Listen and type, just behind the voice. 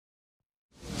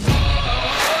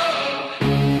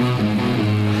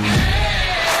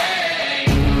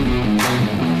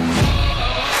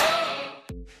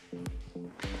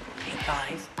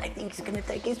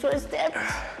take his first step.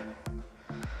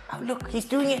 Oh, look, he's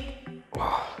doing it.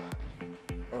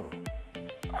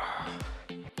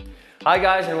 Hi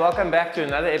guys, and welcome back to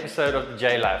another episode of the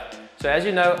J Life. So as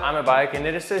you know, I'm a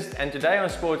biokineticist, and today on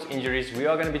Sports Injuries, we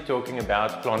are going to be talking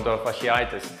about plantar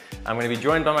fasciitis. I'm going to be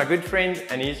joined by my good friend,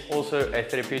 and he's also a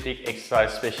therapeutic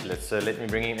exercise specialist. So let me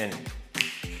bring him in.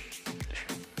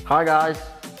 Hi guys,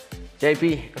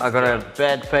 JP, I got a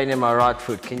bad pain in my right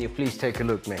foot. Can you please take a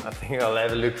look, man? I think I'll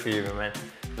have a look for you, man.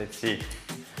 Let's see.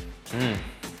 I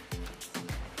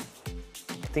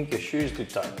think your shoe's too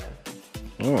tight,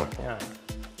 man. Yeah.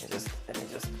 Let me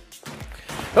just.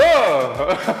 Oh!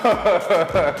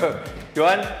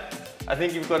 Johan, I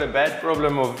think you've got a bad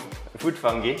problem of foot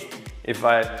fungi.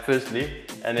 Firstly,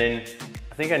 and then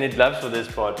I think I need gloves for this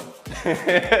part.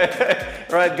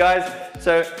 Right, guys,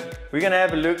 so we're gonna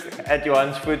have a look at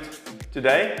Johan's foot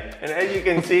today, and as you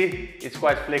can see, it's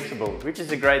quite flexible, which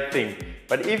is a great thing.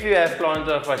 But if you have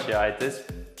plantar fasciitis,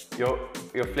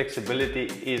 your flexibility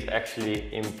is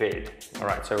actually impaired. All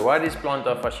right, so what is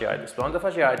plantar fasciitis? Plantar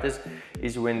fasciitis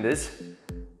is when this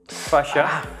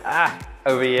fascia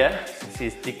over here, see,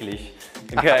 it's ticklish.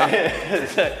 Okay,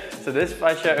 so this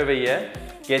fascia over here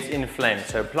gets inflamed.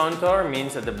 So plantar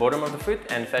means at the bottom of the foot,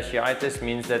 and fasciitis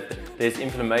means that there's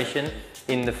inflammation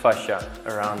in the fascia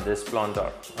around this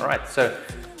plantar. All right, so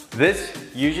this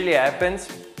usually happens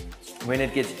when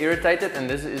it gets irritated, and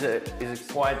this is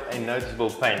quite a noticeable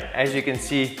pain. As you can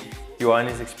see, Johan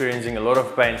is experiencing a lot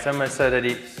of pain, so much so that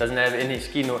he doesn't have any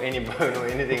skin or any bone or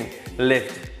anything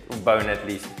left, bone at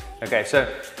least. Okay, so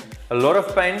a lot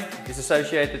of pain is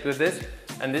associated with this,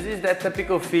 and this is that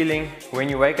typical feeling when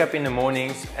you wake up in the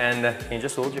mornings and you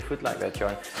just hold your foot like that,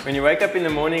 Johan. When you wake up in the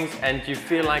mornings and you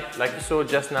feel like you saw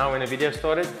just now when the video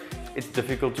started, it's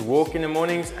difficult to walk in the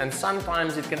mornings, and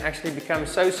sometimes it can actually become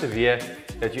so severe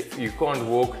that you can't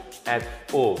walk at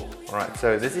all. All right,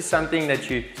 so this is something that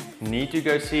you need to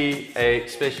go see a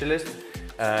specialist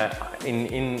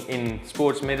in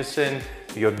sports medicine,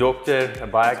 your doctor, a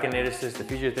biokineticist, a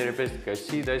physiotherapist. Go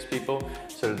see those people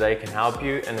so that they can help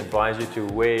you and advise you to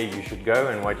where you should go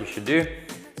and what you should do.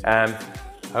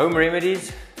 Home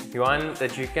remedies, Johan,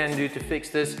 that you can do to fix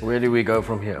this. Where do we go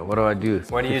from here? What do I do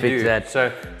What do to you fix do? that?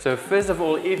 So first of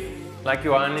all, if like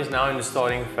Johan is now in the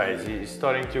starting phase, he's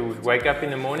starting to wake up in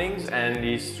the mornings and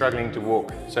he's struggling to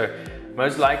walk. So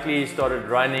most likely he started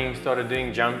running, started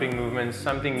doing jumping movements,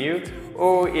 something new,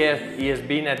 or he has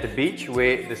been at the beach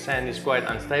where the sand is quite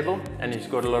unstable and he's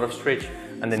got a lot of stretch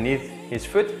underneath his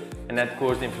foot, and that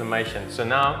caused inflammation. So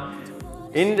now,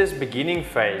 in this beginning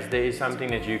phase, there is something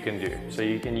that you can do. So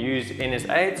you can use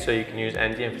NSAIDs, so you can use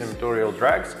anti-inflammatory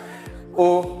drugs,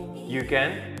 or you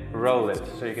can roll it.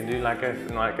 So you can do like a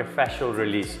fascial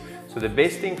release. So the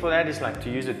best thing for that is like to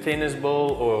use a tennis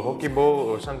ball or a hockey ball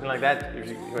or something like that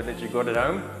that you got at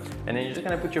home, and then you're just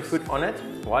gonna put your foot on it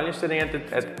while you're sitting at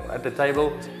the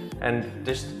table and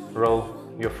just roll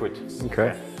your foot.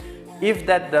 Okay. If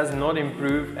that does not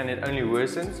improve and it only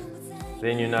worsens,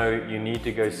 then you know you need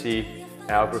to go see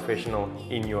our professional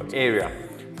in your area.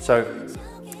 So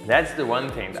that's the one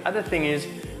thing. The other thing is,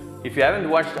 if you haven't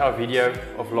watched our video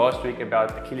of last week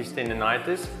about Achilles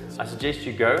tendonitis, I suggest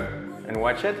you go and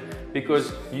watch it,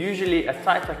 because usually a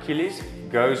tight Achilles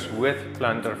goes with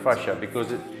plantar fascia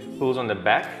because it pulls on the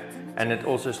back, and it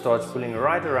also starts pulling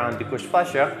right around because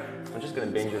fascia, I'm just going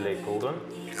to bend your leg, hold on.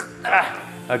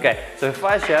 Okay, so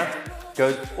fascia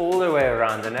goes all the way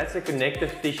around, and that's a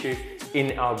connective tissue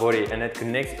in our body, and it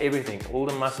connects everything, all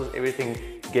the muscles, everything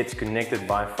gets connected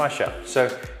by fascia.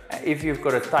 So if you've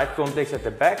got a tight complex at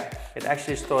the back, it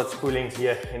actually starts pulling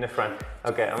here in the front.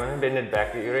 Okay, I'm going to bend it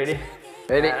back. Are you ready?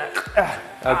 Ready?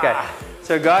 Okay,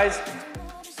 so guys,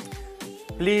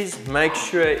 please make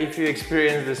sure if you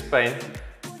experience this pain,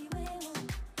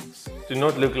 do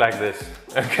not look like this.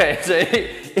 Okay, so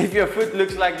if your foot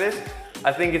looks like this,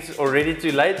 I think it's already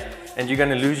too late and you're going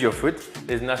to lose your foot.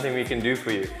 There's nothing we can do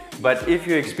for you. But if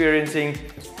you're experiencing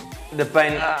the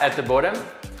pain at the bottom,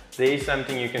 there is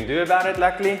something you can do about it,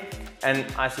 luckily, and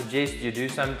I suggest you do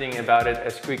something about it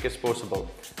as quick as possible.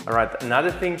 All right,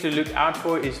 another thing to look out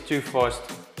for is too fast,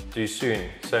 too soon.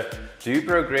 So do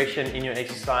progression in your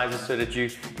exercises so that you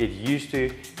get used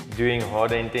to doing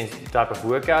harder intensity type of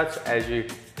workouts as you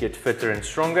get fitter and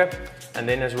stronger, and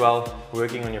then as well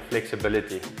working on your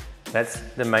flexibility. That's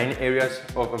the main areas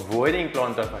of avoiding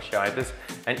plantar fasciitis.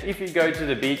 And if you go to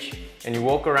the beach and you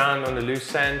walk around on the loose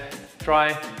sand,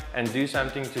 try and do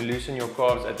something to loosen your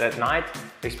calves at that night,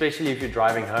 especially if you're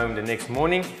driving home the next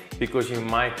morning, because you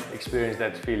might experience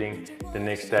that feeling the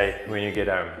next day when you get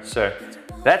home. So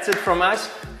that's it from us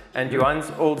and Johan's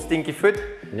old stinky foot.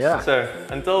 Yeah. So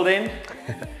until then,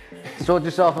 Sort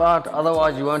yourself out,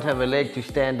 otherwise you won't have a leg to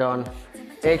stand on.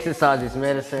 Exercise is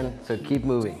medicine, so keep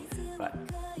moving. Bye.